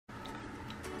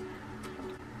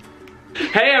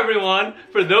Hey everyone,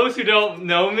 for those who don't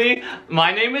know me,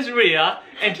 my name is Ria,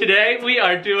 and today we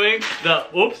are doing the,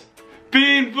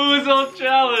 Beanboozled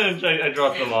challenge. I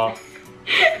dropped them all.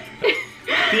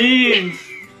 Beans.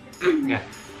 Yeah.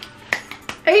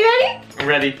 Are you ready? I'm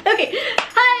ready. Okay.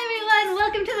 Hi everyone,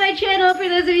 welcome to my channel. For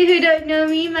those of you who don't know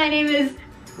me, my name is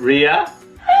Ria.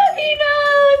 He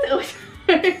knows. Oh,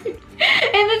 sorry.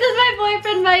 And this is my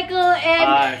boyfriend Michael, and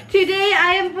Hi. Today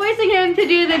I am forcing him to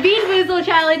do the Beanboozled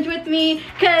challenge with me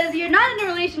because you're not in a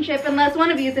relationship unless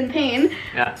one of you is in pain.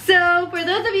 Yeah. So for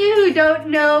those of you who don't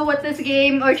know what this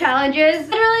game or challenge is,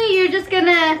 literally you're just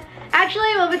gonna,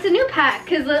 actually, well, it's a new pack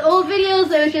because the old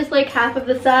videos it was just like half of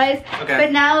the size. Okay.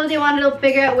 But now they wanted to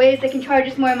figure out ways they can charge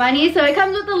us more money. So it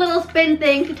comes with a little spin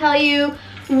thing to tell you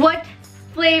what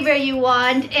flavor you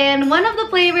want, and one of the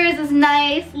flavors is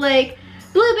nice, like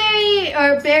blueberry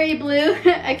or berry blue.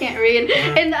 I can't read.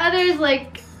 And the other is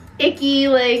like icky,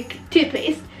 like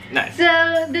toothpaste. Nice. So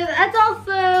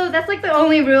that's like the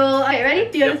only rule. Alright,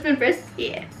 ready? Do you want to spin first?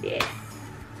 Yeah.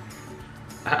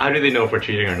 How do they know if we're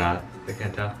cheating or not? They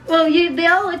can't tell. Well, they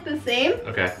all look the same.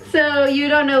 Okay. So you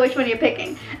don't know which one you're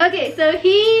picking. Okay, so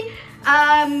he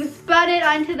spotted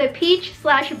onto the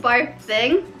peach/barf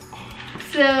thing.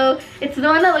 So it's the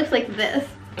one that looks like this.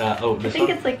 This I think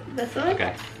one? it's like this one.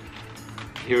 Okay.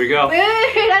 Here we go. Wait,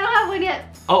 I don't have one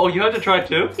yet. Oh, you have to try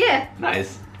too? Yeah.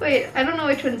 Nice. Wait, I don't know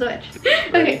which one's which.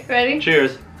 Okay, ready?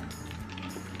 Cheers.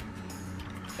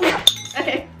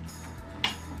 Okay.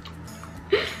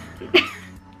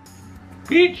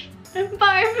 Peach.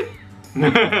 Barf.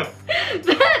 But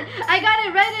I got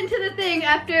it right into the thing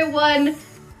after one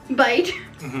bite.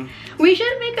 We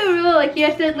should make a rule like you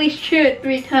have to at least chew it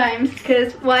 3 times,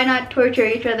 because why not torture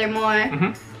each other more?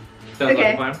 Sounds Okay.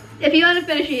 like a plan. If you want to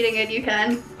finish eating it, you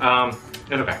can.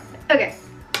 It's okay. Okay.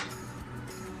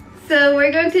 So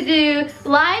we're going to do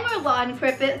lime or lawn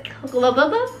clippings. Blah blah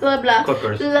blah blah blah.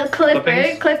 Clippers.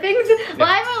 Clippings. Yeah.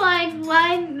 Lime or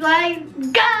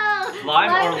line. Go.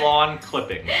 Lime or lawn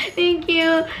clipping. Thank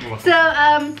you.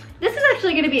 So this is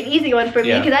actually going to be an easy one for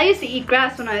me because I used to eat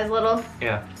grass when I was little.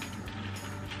 Yeah.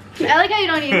 I like how you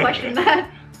don't even question that.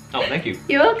 Oh, thank you.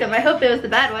 You're welcome. I hope it was the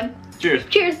bad one. Cheers.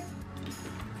 Cheers.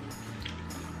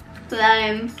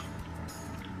 Lime.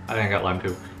 I think I got lime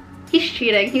too. He's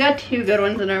cheating. He got 2 good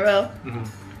ones in a row.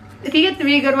 If you get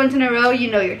 3 good ones in a row, you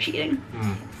know you're cheating.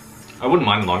 I wouldn't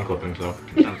mind lawn clippings though.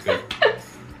 Sounds good.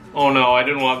 Oh no, I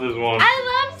didn't want this one.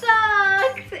 I love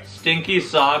socks. Stinky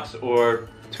socks or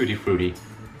Tutti Frutti.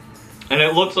 And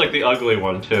it looks like the ugly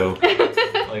one too.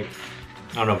 Like,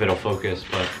 I don't know if it'll focus,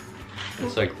 but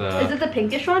it's like the... Is it the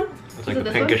pinkish one? It's like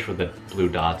the pinkish with the blue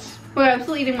dots. Wait, I'm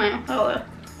still eating mine. Oh,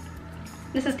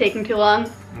 this is taking too long.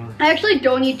 I actually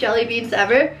don't eat jelly beans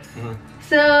ever.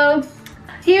 So,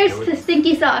 here's the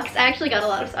stinky socks. I actually got a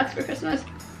lot of socks for Christmas.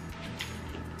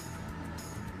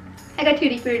 I got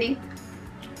Tutti Frutti.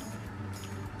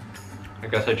 I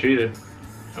guess I cheated.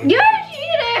 You're a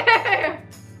cheater!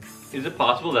 Is it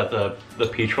possible that the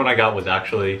peach one I got was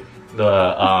actually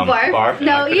the barf?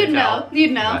 No, you'd know.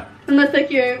 You'd know. Okay. Unless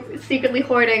like you're secretly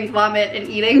hoarding vomit and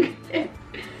eating.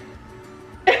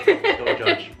 Don't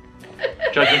judge.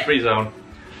 Judgment-free zone.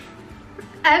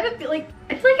 I feel like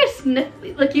I sniffed,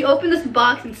 like you opened this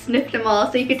box and sniffed them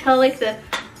all, so you could tell like the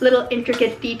little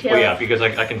intricate details. Oh yeah, because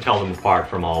I can tell them apart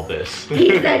from all this.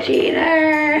 He's a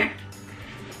cheater!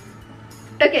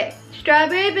 Okay,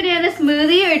 strawberry banana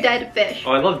smoothie or dead fish?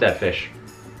 Oh, I love dead fish.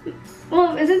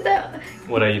 Well, isn't that...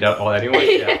 Would I eat out all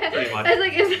anyway? Yeah, pretty much. I was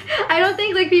like, I don't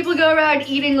think like people go around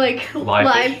eating like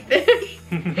live fish.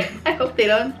 I hope they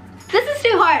don't. This is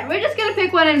too hard. We're just gonna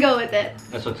pick one and go with it.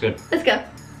 That looks good. Let's go.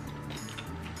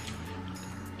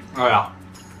 Oh yeah.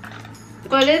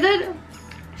 What is it?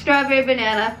 Strawberry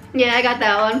banana. Yeah, I got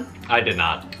that one. I did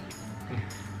not.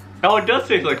 Oh, it does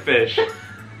taste like fish.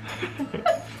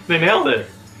 They nailed it.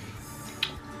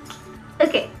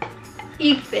 Okay,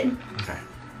 you spin. Okay.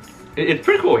 It's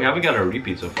pretty cool. We haven't got a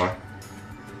repeat so far.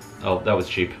 Oh, that was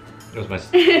cheap. It was my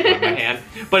hand.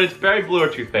 But it's berry blue or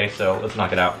toothpaste, so let's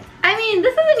knock it out. I mean,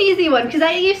 this is an easy one because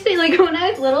I used to, like, when I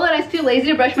was little and I was too lazy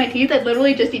to brush my teeth, I'd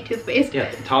literally just eat toothpaste. Yeah,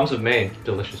 Tom's of Maine.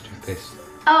 Delicious toothpaste.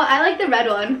 Oh, I like the red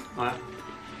one. Alright.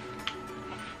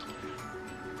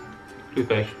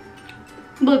 Toothpaste.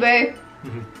 Blueberry.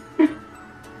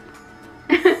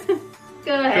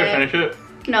 Go ahead. Here, finish it.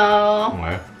 No.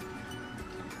 Okay.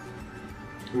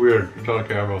 Weird. It's on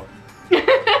camera.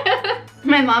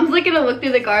 My mom's like gonna look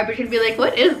through the garbage and be like,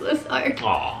 what is this art?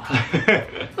 Aww.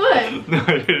 What? No,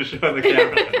 I didn't show the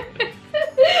camera.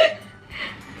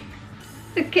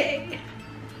 Okay.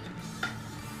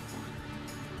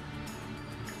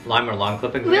 Lime or lawn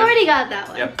clippings? We already got that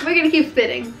one. Yep. We're gonna keep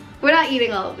spitting. We're not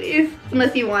eating all of these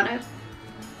unless you want to.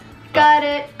 Got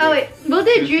it. Oh wait, we'll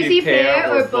do juicy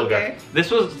pear or booger. This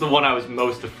was the one I was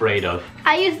most afraid of.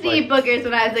 I used to eat boogers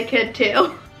when I was a kid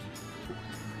too.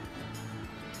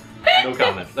 No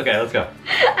comment. Okay, let's go.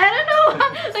 I don't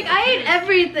know. Like I ate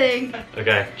everything.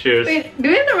 Okay, cheers. Wait, do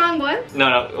we have the wrong one?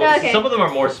 No. Okay. Some of them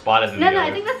are more spotted than the No, others.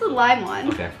 I think that's the lime one.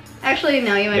 Okay. Actually,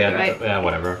 no, you might be right. Yeah,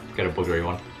 whatever. Get a boogery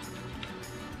one.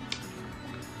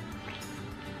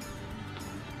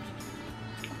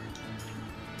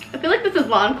 I feel like this is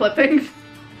lawn clippings.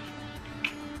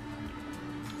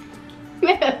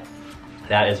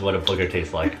 That is what a booger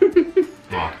tastes like.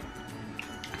 Aw.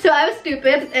 So I was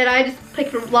stupid and I just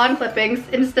picked lawn clippings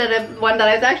instead of one that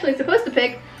I was actually supposed to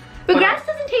pick. But grass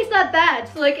doesn't taste that bad.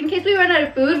 So like in case we run out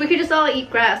of food, we could just all eat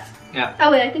grass. Yeah. Oh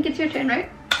wait, I think it's your turn, right?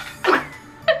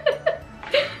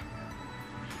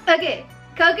 Okay,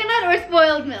 coconut or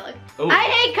spoiled milk? Ooh. I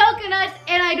hate coconut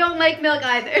and I don't like milk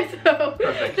either, so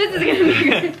Perfect. this is gonna be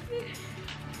good.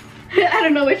 I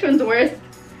don't know which one's worse.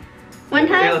 One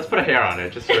time, Yeah, let's put a hair on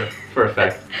it just for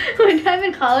effect. one time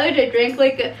in college, I drank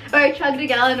I chugged a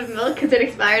gallon of milk because it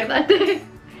expired that day.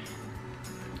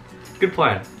 Good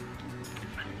plan.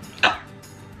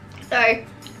 Sorry.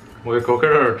 With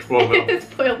coconut or spoiled milk?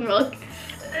 Spoiled milk.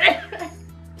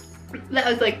 That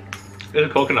was like,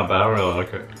 It's coconut, but I don't really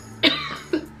like it.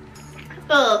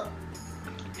 ugh.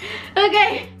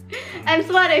 Okay, I'm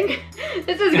sweating.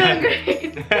 This is going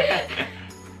great.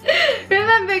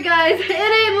 Remember guys, it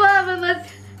ain't love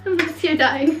unless you're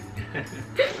dying.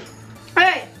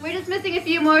 Alright, we're just missing a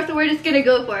few more, so we're just gonna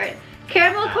go for it.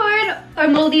 Caramel corn or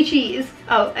moldy cheese?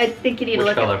 Oh, I think you need to Which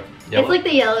look color? at it. Yellow? It's like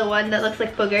the yellow one that looks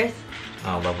like boogers.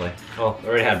 Oh, lovely. Well, I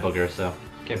already had boogers, so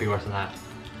can't be worse than that.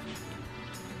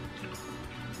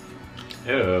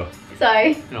 Ew.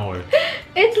 Sorry. No worries.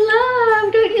 It's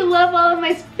love! Don't you love all of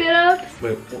my spit ups?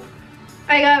 Wait,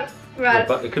 I got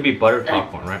it could be buttered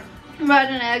popcorn, right?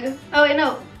 rotten egg. Oh wait,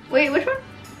 no. Wait, which one?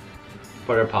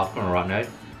 Buttered popcorn or rotten egg?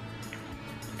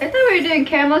 I thought we were doing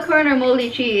caramel corn or moldy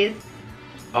cheese.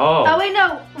 Oh. Oh wait,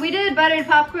 no. We did buttered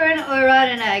popcorn or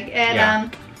rotten egg.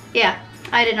 And yeah,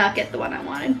 I did not get the one I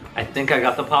wanted. I think I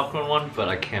got the popcorn one, but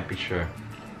I can't be sure.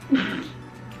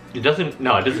 It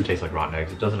doesn't taste like rotten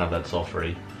eggs. It doesn't have that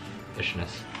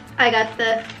sulfury-ishness. I got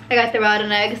the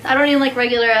rotten eggs. I don't even like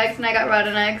regular eggs and I got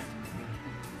rotten eggs.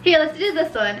 Here, let's do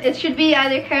this one. It should be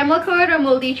either caramel corn or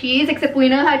moldy cheese, except we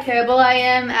know how terrible I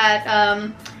am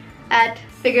at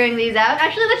figuring these out.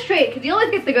 Actually, let's trade, because you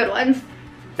always get the good ones.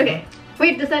 Okay.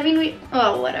 Wait, does that mean we...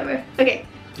 Oh, whatever. Okay.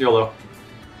 YOLO.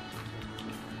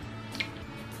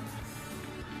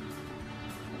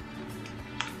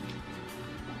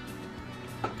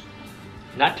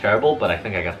 Not terrible, but I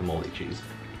think I got the moldy cheese.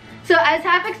 So I was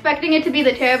half expecting it to be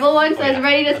the terrible one, so I was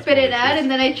ready to spit it out, and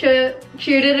then I chewed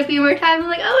it a few more times. I'm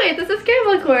like, oh wait, this is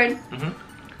caramel corn.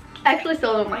 I actually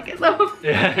still don't like it though.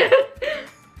 Yeah.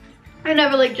 I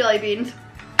never liked jelly beans.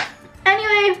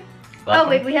 Anyway, oh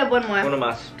wait, we have one more. One of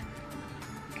us.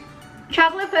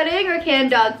 Chocolate pudding or canned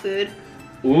dog food?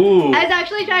 Ooh. I was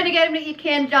actually trying to get him to eat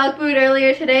canned dog food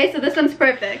earlier today, so this one's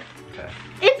perfect. Okay.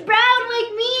 It's brown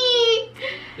like me!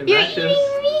 It You're matches.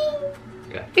 eating me!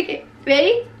 Okay. Okay,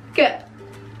 ready? Go.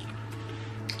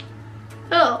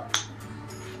 Oh.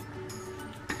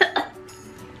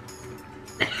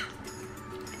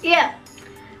 Yeah,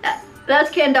 that's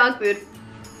canned dog food.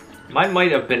 Mine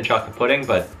might have been chocolate pudding,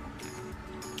 but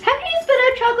How can you spit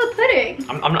out chocolate pudding?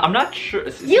 I'm not sure.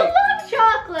 You love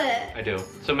chocolate! I do.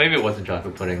 So maybe it wasn't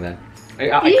chocolate pudding then. I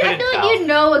You couldn't have to tell. like you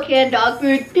know what canned dog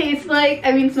food tastes like.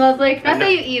 I mean smells like. Not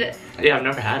that you eat it. Yeah, I've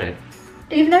never had it.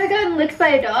 You've never gotten licked by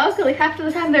a dog? Like half of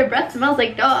the time their breath smells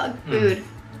like dog food.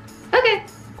 Okay.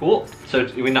 Cool. So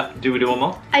do we do one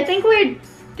more? I think we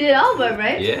did all of them,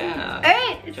 right? Yeah.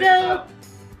 Alright, Check so this out.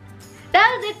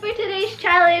 that was it for today's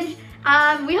challenge.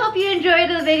 We hope you enjoyed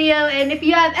the video, and if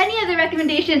you have any other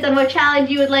recommendations on what challenge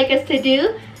you would like us to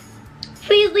do,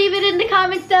 please leave it in the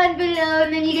comments down below,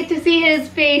 and then you get to see his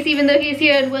face even though he's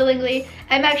here unwillingly.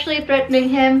 I'm actually threatening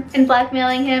him and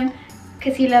blackmailing him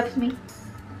because he loves me.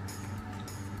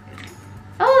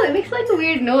 Oh, it makes like a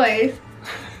weird noise.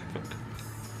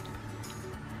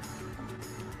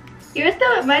 Yours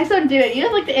don't, mine don't do it. You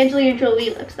have like the Angelina Jolie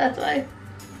lips, that's why.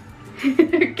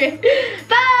 Okay,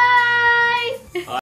 bye!